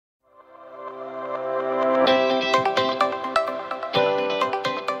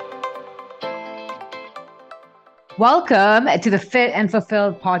Welcome to the Fit and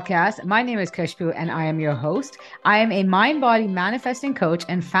Fulfilled podcast. My name is Kushbu and I am your host. I am a mind body manifesting coach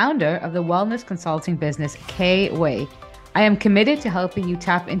and founder of the wellness consulting business K Way. I am committed to helping you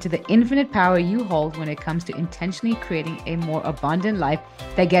tap into the infinite power you hold when it comes to intentionally creating a more abundant life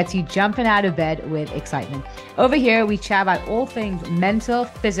that gets you jumping out of bed with excitement. Over here, we chat about all things mental,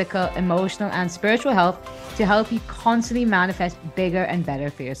 physical, emotional, and spiritual health to help you constantly manifest bigger and better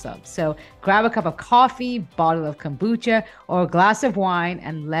for yourself. So grab a cup of coffee, bottle of kombucha, or a glass of wine,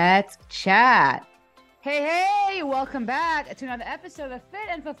 and let's chat. Hey, welcome back to another episode of Fit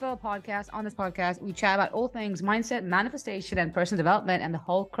and Fulfill podcast. On this podcast, we chat about all things mindset, manifestation, and personal development. And the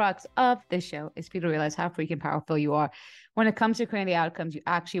whole crux of this show is for you to realize how freaking powerful you are when it comes to creating the outcomes you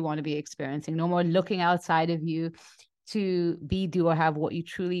actually want to be experiencing. No more looking outside of you to be, do, or have what you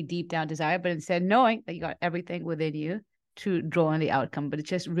truly deep down desire, but instead knowing that you got everything within you to draw on the outcome. But it's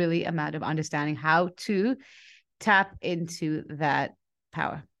just really a matter of understanding how to tap into that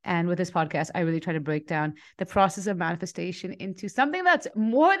power. And with this podcast, I really try to break down the process of manifestation into something that's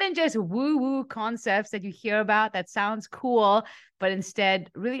more than just woo-woo concepts that you hear about that sounds cool, but instead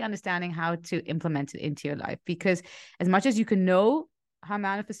really understanding how to implement it into your life. Because as much as you can know how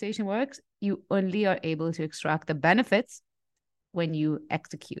manifestation works, you only are able to extract the benefits when you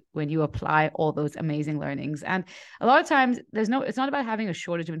execute, when you apply all those amazing learnings. And a lot of times it's not about having a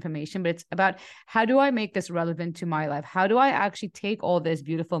shortage of information, but it's about how do I make this relevant to my life? How do I actually take all this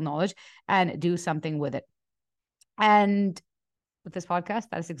beautiful knowledge and do something with it? And with this podcast,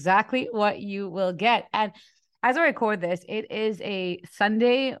 that is exactly what you will get. And as I record this, it is a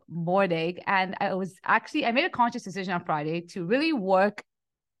Sunday morning. And I made a conscious decision on Friday to really work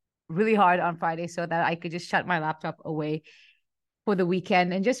really hard on Friday so that I could just shut my laptop away for the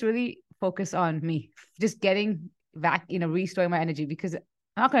weekend and just really focus on me, just getting back, restoring my energy. Because I'm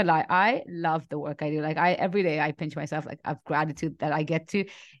not gonna lie, I love the work I do. Like every day I pinch myself, like of gratitude that I get to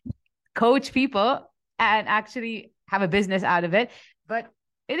coach people and actually have a business out of it. But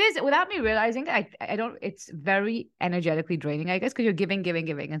it is without me realizing I don't, it's very energetically draining, I guess, because you're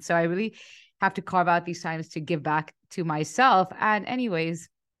giving. And so I really have to carve out these times to give back to myself. And anyways,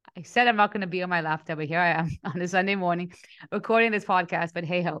 I said I'm not going to be on my laptop, but here I am on a Sunday morning recording this podcast. But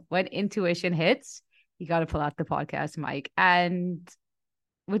hey ho, when intuition hits, you got to pull out the podcast mic. And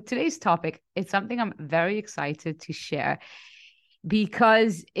with today's topic, it's something I'm very excited to share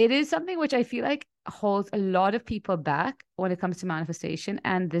because it is something which I feel like holds a lot of people back when it comes to manifestation.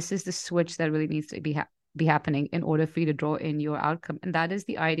 And this is the switch that really needs to be happening in order for you to draw in your outcome. And that is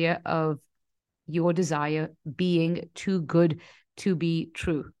the idea of your desire being too good to be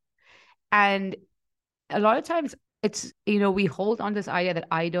true. And a lot of times it's, we hold on this idea that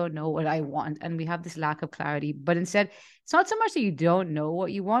I don't know what I want and we have this lack of clarity. But instead, it's not so much that you don't know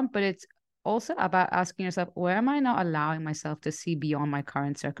what you want, but it's also about asking yourself, where am I not allowing myself to see beyond my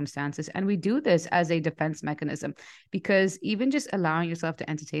current circumstances? And we do this as a defense mechanism because even just allowing yourself to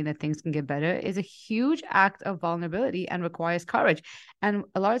entertain that things can get better is a huge act of vulnerability and requires courage. And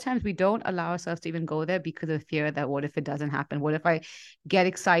a lot of times we don't allow ourselves to even go there because of fear that what if it doesn't happen? What if I get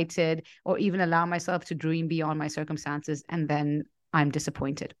excited or even allow myself to dream beyond my circumstances and then I'm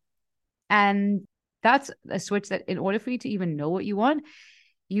disappointed? And that's a switch that in order for you to even know what you want,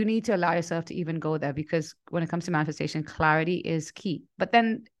 you need to allow yourself to even go there because when it comes to manifestation, clarity is key. But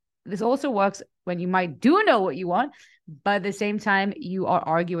then this also works when you might do know what you want, but at the same time, you are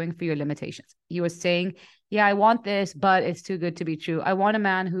arguing for your limitations. You are saying, yeah, I want this, but it's too good to be true. I want a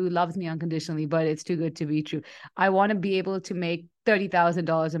man who loves me unconditionally, but it's too good to be true. I want to be able to make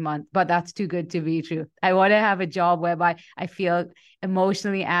 $30,000 a month, but that's too good to be true. I want to have a job whereby I feel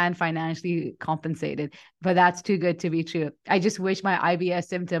emotionally and financially compensated, but that's too good to be true. I just wish my IBS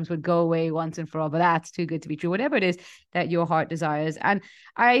symptoms would go away once and for all, but that's too good to be true. Whatever it is that your heart desires. And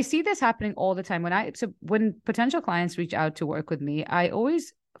I see this happening all the time when potential clients reach out to work with me, I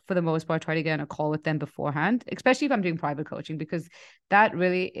always, for the most part, try to get on a call with them beforehand, especially if I'm doing private coaching, because that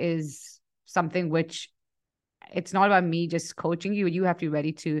really is something which it's not about me just coaching you. You have to be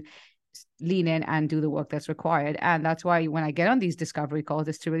ready to lean in and do the work that's required. And that's why when I get on these discovery calls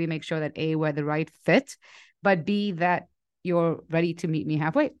is to really make sure that A, we're the right fit, but B, that you're ready to meet me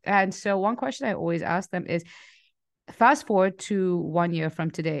halfway. And so one question I always ask them is, fast forward to 1 year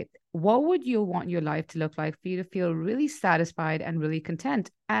from today, what would you want your life to look like for you to feel really satisfied and really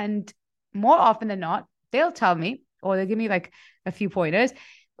content? And more often than not, they'll tell me, or they'll give me like a few pointers,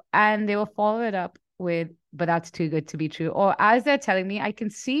 and they will follow it up with, but that's too good to be true. Or as they're telling me, I can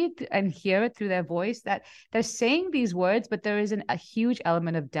see it and hear it through their voice that they're saying these words, but there isn't a huge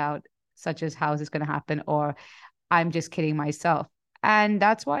element of doubt, such as how is this going to happen? Or I'm just kidding myself. And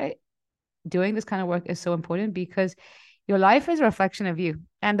that's why doing this kind of work is so important because your life is a reflection of you.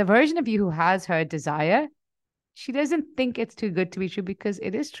 And the version of you who has her desire, she doesn't think it's too good to be true because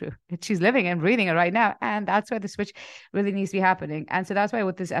it is true. She's living and breathing it right now. And that's where the switch really needs to be happening. And so that's why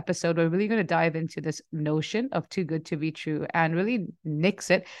with this episode, we're really going to dive into this notion of too good to be true and really nix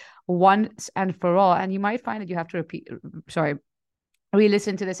it once and for all. And you might find that you have to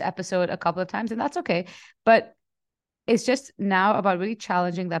re-listen to this episode a couple of times, and that's okay. But it's just now about really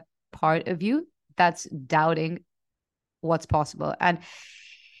challenging that part of you that's doubting what's possible. And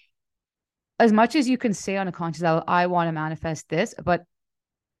as much as you can say on a conscious level, I want to manifest this, but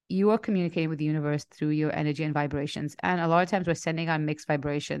you are communicating with the universe through your energy and vibrations. And a lot of times we're sending out mixed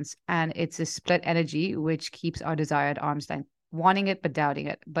vibrations, and it's a split energy, which keeps our desire at arm's length, wanting it, but doubting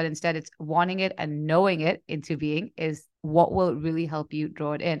it. But instead it's wanting it and knowing it into being is what will really help you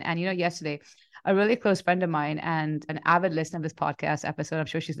draw it in. And, yesterday, a really close friend of mine and an avid listener of this podcast episode, I'm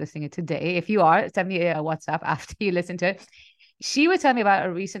sure she's listening it today. If you are, send me a WhatsApp after you listen to it. She was telling me about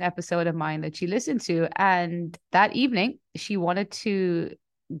a recent episode of mine that she listened to. And that evening, she wanted to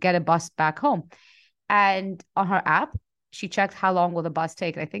get a bus back home. And on her app, she checked how long will the bus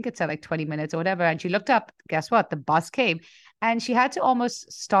take. I think it said like 20 minutes or whatever. And she looked up, guess what? The bus came. And she had to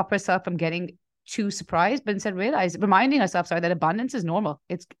almost stop herself from getting too surprised, but instead reminding herself, that abundance is normal.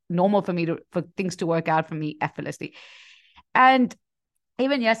 It's normal for things to work out for me effortlessly. And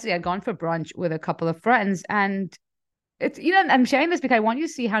even yesterday, I'd gone for brunch with a couple of friends, and it's, I'm sharing this because I want you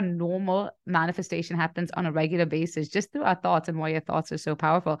to see how normal manifestation happens on a regular basis, just through our thoughts and why your thoughts are so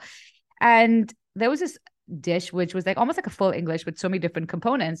powerful. And there was this dish, which was like almost like a full English with so many different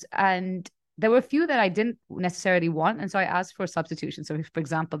components. And there were a few that I didn't necessarily want. And so I asked for a substitution. So for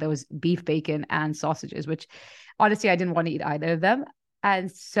example, there was beef, bacon, and sausages, which honestly, I didn't want to eat either of them.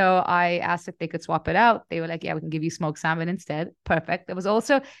 And so I asked if they could swap it out. They were like, yeah, we can give you smoked salmon instead. Perfect. There was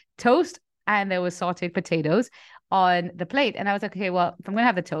also toast and there was sauteed potatoes on the plate. And I was like, okay, well, if I'm going to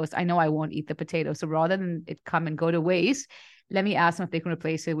have the toast, I know I won't eat the potato. So rather than it come and go to waste, let me ask them if they can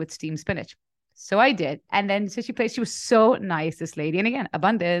replace it with steamed spinach. So I did. And then so she was so nice, this lady. And again,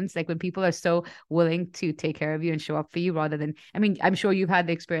 abundance, like when people are so willing to take care of you and show up for you rather than, I'm sure you've had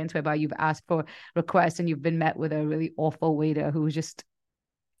the experience whereby you've asked for requests and you've been met with a really awful waiter who was just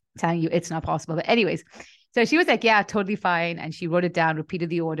telling you it's not possible. But anyways, so she was like, yeah, totally fine. And she wrote it down, repeated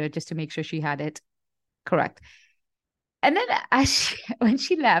the order just to make sure she had it correct. And then when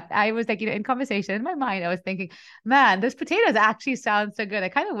she left, I was like, in conversation in my mind, I was thinking, man, those potatoes actually sound so good. I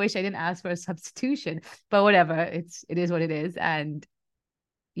kind of wish I didn't ask for a substitution, but whatever. It is what it is. And,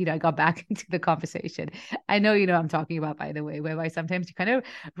 I got back into the conversation. I know, I'm talking about, by the way, whereby sometimes you kind of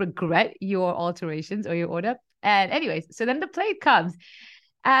regret your alterations or your order. And anyways, so then the plate comes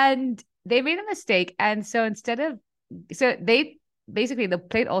and they made a mistake. And so basically the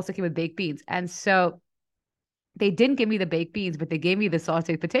plate also came with baked beans. And so they didn't give me the baked beans, but they gave me the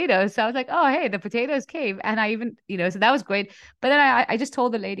sauteed potatoes. So I was like, oh, hey, the potatoes came. And I even, so that was great. But then I just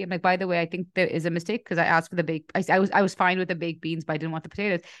told the lady, I'm like, by the way, I think there is a mistake because I asked for the baked, I was fine with the baked beans, but I didn't want the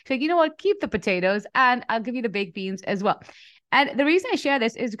potatoes. She's like, you know what, keep the potatoes and I'll give you the baked beans as well. And the reason I share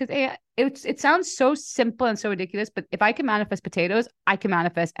this is because it sounds so simple and so ridiculous, but if I can manifest potatoes, I can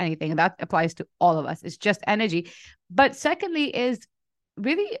manifest anything. And that applies to all of us. It's just energy. But secondly is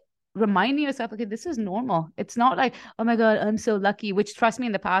really reminding yourself, okay, this is normal. It's not like, oh my God, I'm so lucky, which trust me,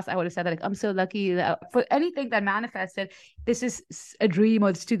 in the past, I would have said that, like, I'm so lucky that for anything that manifested, this is a dream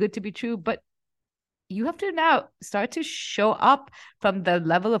or it's too good to be true. But you have to now start to show up from the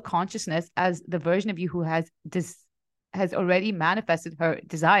level of consciousness as the version of you who has already manifested her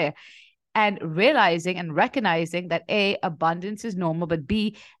desire, and realizing and recognizing that A, abundance is normal, but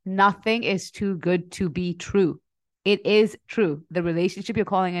B, nothing is too good to be true. It is true. The relationship you're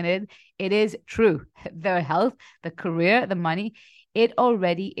calling it in, it is true. The health, the career, the money, it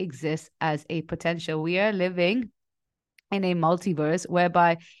already exists as a potential. We are living in a multiverse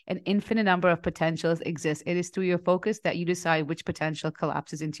whereby an infinite number of potentials exist. It is through your focus that you decide which potential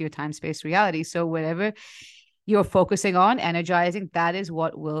collapses into your time-space reality. So whatever you're focusing on, energizing, that is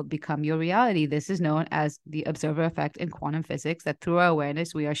what will become your reality. This is known as the observer effect in quantum physics, that through our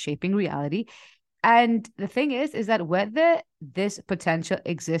awareness, we are shaping reality. And the thing is that whether this potential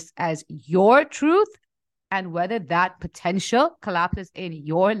exists as your truth and whether that potential collapses in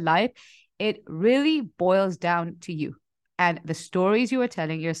your life, it really boils down to you and the stories you are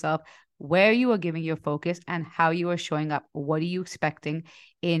telling yourself, where you are giving your focus, and how you are showing up. What are you expecting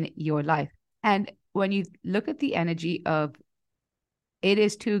in your life? And when you look at the energy of it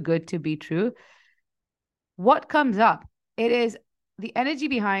is too good to be true, what comes up? It is the energy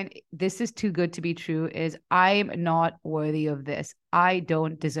behind this is too good to be true is I'm not worthy of this. I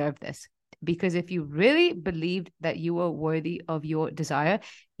don't deserve this. Because if you really believed that you were worthy of your desire,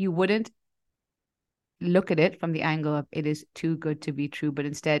 you wouldn't look at it from the angle of it is too good to be true, but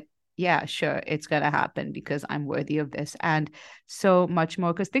instead, yeah, sure, it's going to happen because I'm worthy of this and so much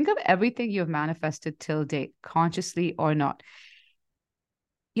more. Because think of everything you've manifested till date, consciously or not.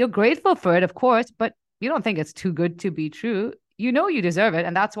 You're grateful for it, of course, but you don't think it's too good to be true. You know you deserve it,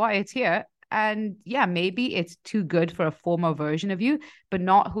 and that's why it's here. And yeah, maybe it's too good for a former version of you, but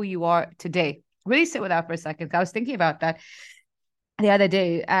not who you are today. Really sit with that for a second. I was thinking about that the other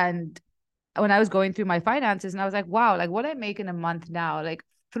day, and when I was going through my finances, and I was like, wow, like what I make in a month now, like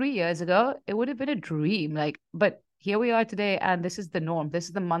 3 years ago, it would have been a dream. Like, but here we are today, and this is the norm. This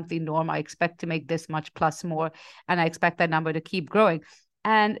is the monthly norm. I expect to make this much plus more, and I expect that number to keep growing.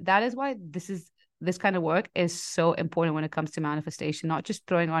 And that is why this kind of work is so important when it comes to manifestation, not just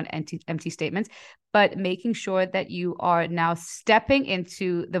throwing on empty statements, but making sure that you are now stepping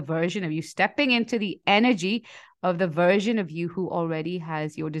into the version of you, stepping into the energy of the version of you who already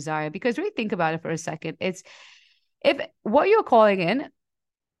has your desire. Because really think about it for a second. It's if what you're calling in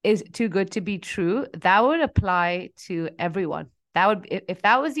is too good to be true, that would apply to everyone. That would, if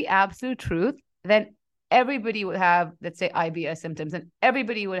that was the absolute truth, then everybody would have, let's say, IBS symptoms, and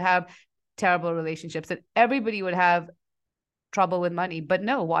everybody would have terrible relationships, and everybody would have trouble with money. But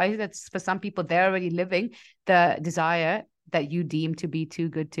no, why is that? For some people, they're already living the desire that you deem to be too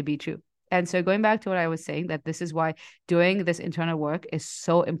good to be true. And so going back to what I was saying, that this is why doing this internal work is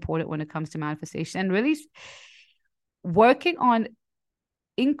so important when it comes to manifestation, and really working on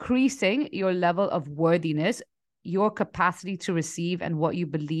increasing your level of worthiness, your capacity to receive and what you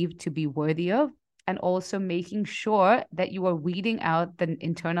believe to be worthy of, and also making sure that you are weeding out the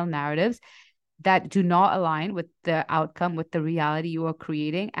internal narratives that do not align with the outcome, with the reality you are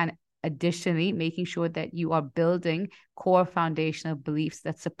creating. And additionally, making sure that you are building core foundational beliefs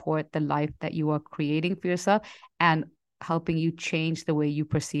that support the life that you are creating for yourself and helping you change the way you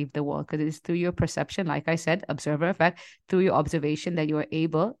perceive the world. Because it is through your perception, like I said, observer effect, through your observation that you are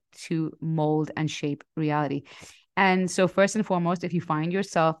able to mold and shape reality. And so first and foremost, if you find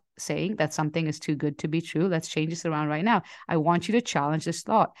yourself saying that something is too good to be true, let's change this around right now. I want you to challenge this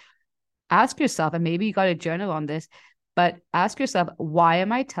thought. Ask yourself, and maybe you got a journal on this, but ask yourself, why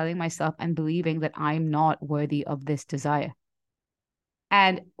am I telling myself and believing that I'm not worthy of this desire?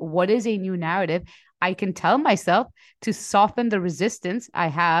 And what is a new narrative I can tell myself to soften the resistance I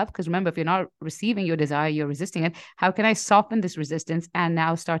have? Because remember, if you're not receiving your desire, you're resisting it. How can I soften this resistance and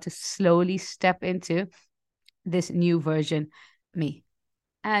now start to slowly step into this new version me?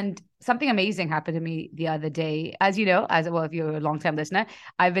 And something amazing happened to me the other day. As you know, as well, if you're a long-time listener,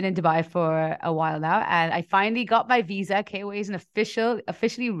 I've been in Dubai for a while now, and I finally got my visa. Kway is an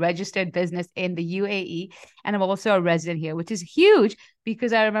officially registered business in the UAE, and I'm also a resident here, which is huge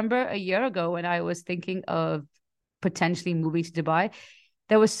because I remember a year ago when I was thinking of potentially moving to Dubai,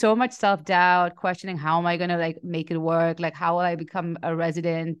 there was so much self-doubt, questioning how am I going to like make it work? Like, how will I become a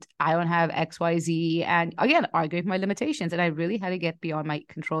resident? I don't have XYZ. And again, arguing my limitations. And I really had to get beyond my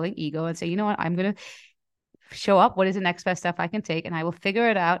controlling ego and say, you know what, I'm going to show up. What is the next best step I can take? And I will figure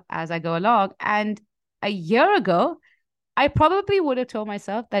it out as I go along. And a year ago, I probably would have told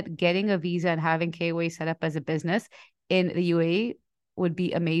myself that getting a visa and having Kway set up as a business in the UAE would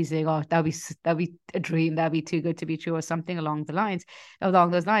be amazing, or that'd be a dream, that'd be too good to be true, or something along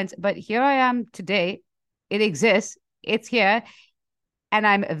those lines. But here I am today. It exists, it's here, and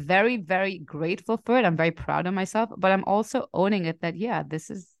I'm very, very grateful for it. I'm very proud of myself, but I'm also owning it that yeah, this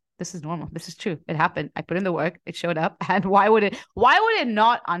is normal, this is true, it happened, I put in the work, it showed up. And why would it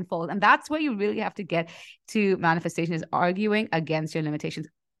not unfold? And that's where you really have to get to manifestation, is arguing against your limitations.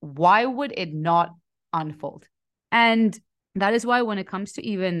 Why would it not unfold? And that is why when it comes to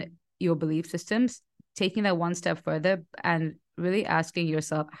even your belief systems, taking that one step further and really asking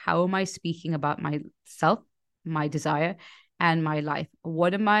yourself, how am I speaking about myself, my desire, and my life?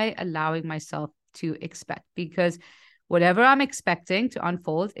 What am I allowing myself to expect? Because whatever I'm expecting to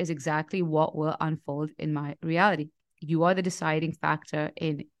unfold is exactly what will unfold in my reality. You are the deciding factor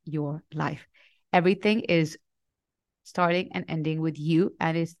in your life. Everything is starting and ending with you,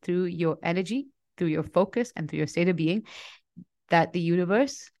 and it's through your energy, through your focus, and through your state of being that the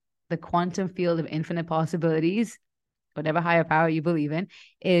universe, the quantum field of infinite possibilities, whatever higher power you believe in,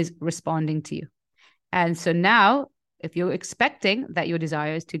 is responding to you. And so now, if you're expecting that your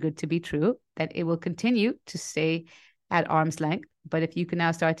desire is too good to be true, then it will continue to stay at arm's length. But if you can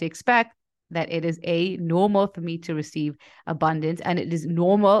now start to expect that it is normal for me to receive abundance, and it is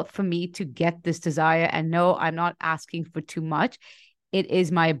normal for me to get this desire, and no, I'm not asking for too much. It is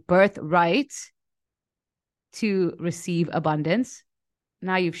my birthright to receive abundance.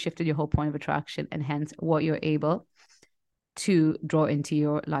 now you've shifted your whole point of attraction and hence what you're able to draw into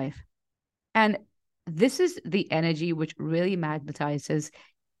your life. And this is the energy which really magnetizes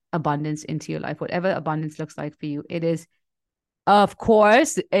abundance into your life, whatever abundance looks like for you. It is, of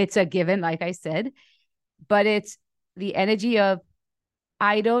course, it's a given, like I said, but it's the energy of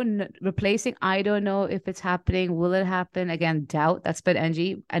replacing, I don't know if it's happening. Will it happen? Again, doubt, that's split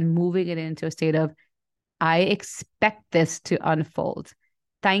energy, and moving it into a state of, I expect this to unfold.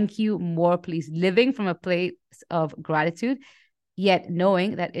 Thank you, more please. Living from a place of gratitude, yet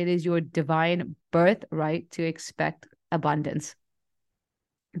knowing that it is your divine birthright to expect abundance.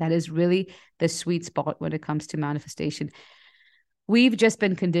 That is really the sweet spot when it comes to manifestation. We've just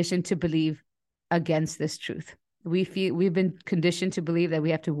been conditioned to believe against this truth. We've been conditioned to believe that we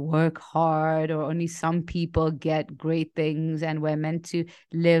have to work hard, or only some people get great things, and we're meant to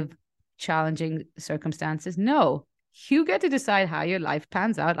live challenging circumstances. No, you get to decide how your life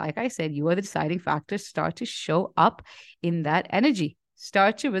pans out. Like I said, you are the deciding factor. Start to show up in that energy.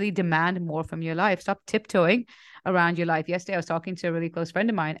 Start to really demand more from your life. Stop tiptoeing around your life. Yesterday, I was talking to a really close friend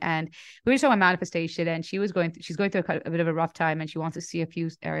of mine, and we were talking about manifestation, and she's going through a bit of a rough time, and she wants to see a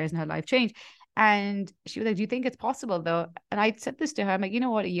few areas in her life change. And she was like, do you think it's possible though? And I said this to her. I'm like, you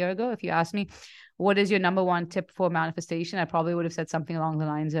know what? A year ago, if you asked me, what is your number one tip for manifestation? I probably would have said something along the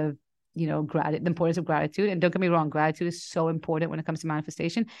lines of, the importance of gratitude. And don't get me wrong, gratitude is so important when it comes to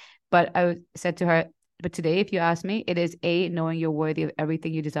manifestation. But I said to her, but today, if you ask me, it is A, knowing you're worthy of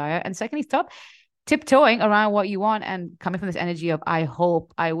everything you desire. And secondly, stop tiptoeing around what you want and coming from this energy of I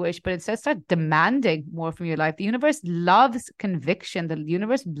hope, I wish, but instead start demanding more from your life. The universe loves conviction. The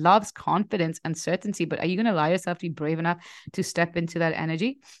universe loves confidence and certainty. But are you going to allow yourself to be brave enough to step into that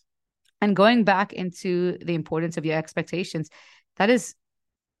energy? And going back into the importance of your expectations, that is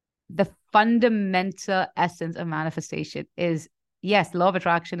the fundamental essence of manifestation. Is yes, law of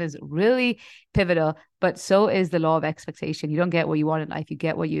attraction is really pivotal, but so is the law of expectation. You don't get what you want in life, you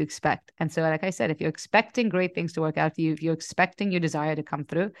get what you expect. And so, like I said, if you're expecting great things to work out for you, if you're expecting your desire to come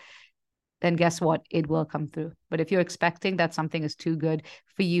through, then guess what? It will come through. But if you're expecting that something is too good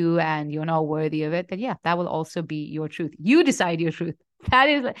for you and you're not worthy of it, then yeah, that will also be your truth. You decide your truth.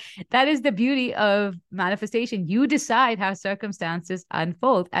 That is the beauty of manifestation. You decide how circumstances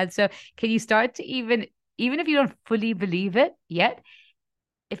unfold. And so can you start to even if you don't fully believe it yet,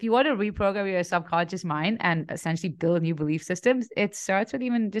 if you want to reprogram your subconscious mind and essentially build new belief systems, it starts with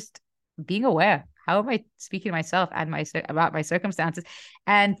even just being aware. How am I speaking to myself and about my circumstances?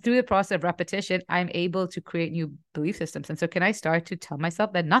 And through the process of repetition, I'm able to create new belief systems. And so can I start to tell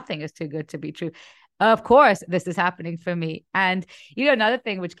myself that nothing is too good to be true? Of course, this is happening for me. And, another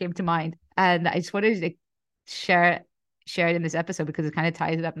thing which came to mind, and I just wanted to share it in this episode because it kind of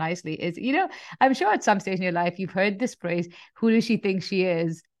ties it up nicely, is, I'm sure at some stage in your life, you've heard this phrase, who does she think she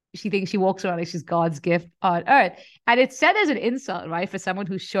is? She thinks she walks around like she's God's gift on earth. And it's said as an insult, right? For someone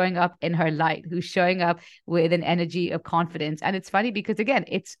who's showing up in her light, who's showing up with an energy of confidence. And it's funny because, again,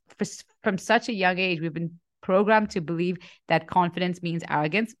 it's from such a young age, we've been programmed to believe that confidence means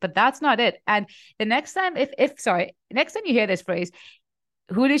arrogance, but that's not it. And the next time, next time you hear this phrase,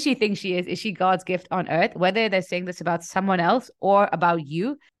 who does she think she is? Is she God's gift on earth? Whether they're saying this about someone else or about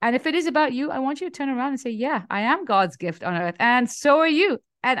you. And if it is about you, I want you to turn around and say, yeah, I am God's gift on earth. And so are you.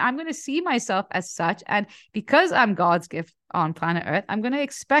 And I'm going to see myself as such. And because I'm God's gift on planet Earth, I'm going to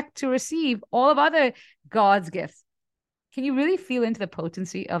expect to receive all of other God's gifts. Can you really feel into the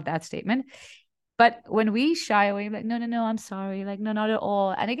potency of that statement? But when we shy away, like, no, I'm sorry. Like, no, not at all.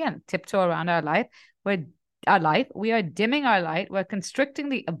 And again, tiptoe around our life, we are dimming our light. We're constricting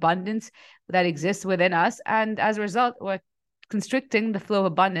the abundance that exists within us. And as a result, we're constricting the flow of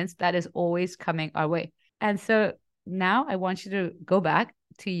abundance that is always coming our way. And so now I want you to go back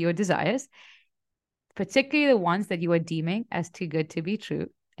to your desires, particularly the ones that you are deeming as too good to be true.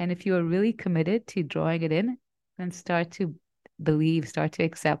 And if you are really committed to drawing it in, then start to believe, start to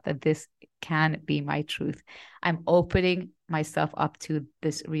accept that this can be my truth. I'm opening myself up to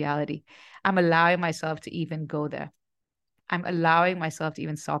this reality. I'm allowing myself to even go there. I'm allowing myself to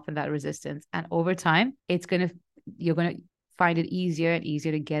even soften that resistance. And over time, you're going to find it easier and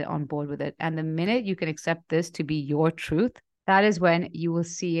easier to get on board with it. And the minute you can accept this to be your truth, that is when you will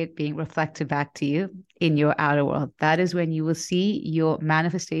see it being reflected back to you in your outer world. That is when you will see your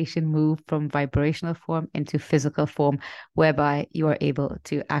manifestation move from vibrational form into physical form, whereby you are able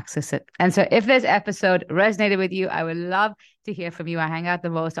to access it. And so if this episode resonated with you, I would love to hear from you. I hang out the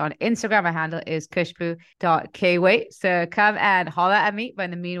most on Instagram. My handle is kushbu.kway. So come and holler at me. But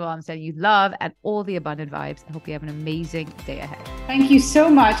in the meanwhile, I'm sending you love and all the abundant vibes. I hope you have an amazing day ahead. Thank you so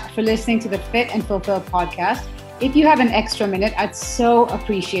much for listening to the Fit and Fulfill podcast. If you have an extra minute, I'd so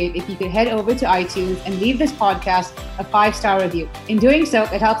appreciate if you could head over to iTunes and leave this podcast a 5-star review. In doing so,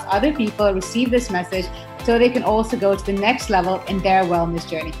 it helps other people receive this message so they can also go to the next level in their wellness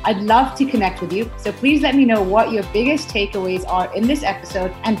journey. I'd love to connect with you, so please let me know what your biggest takeaways are in this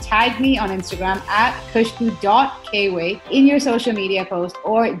episode and tag me on Instagram at kushbu.kway in your social media post,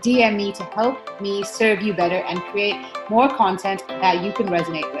 or DM me to help me serve you better and create more content that you can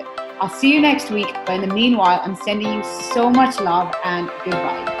resonate with. I'll see you next week, but in the meanwhile, I'm sending you so much love and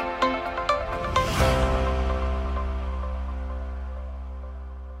goodbye.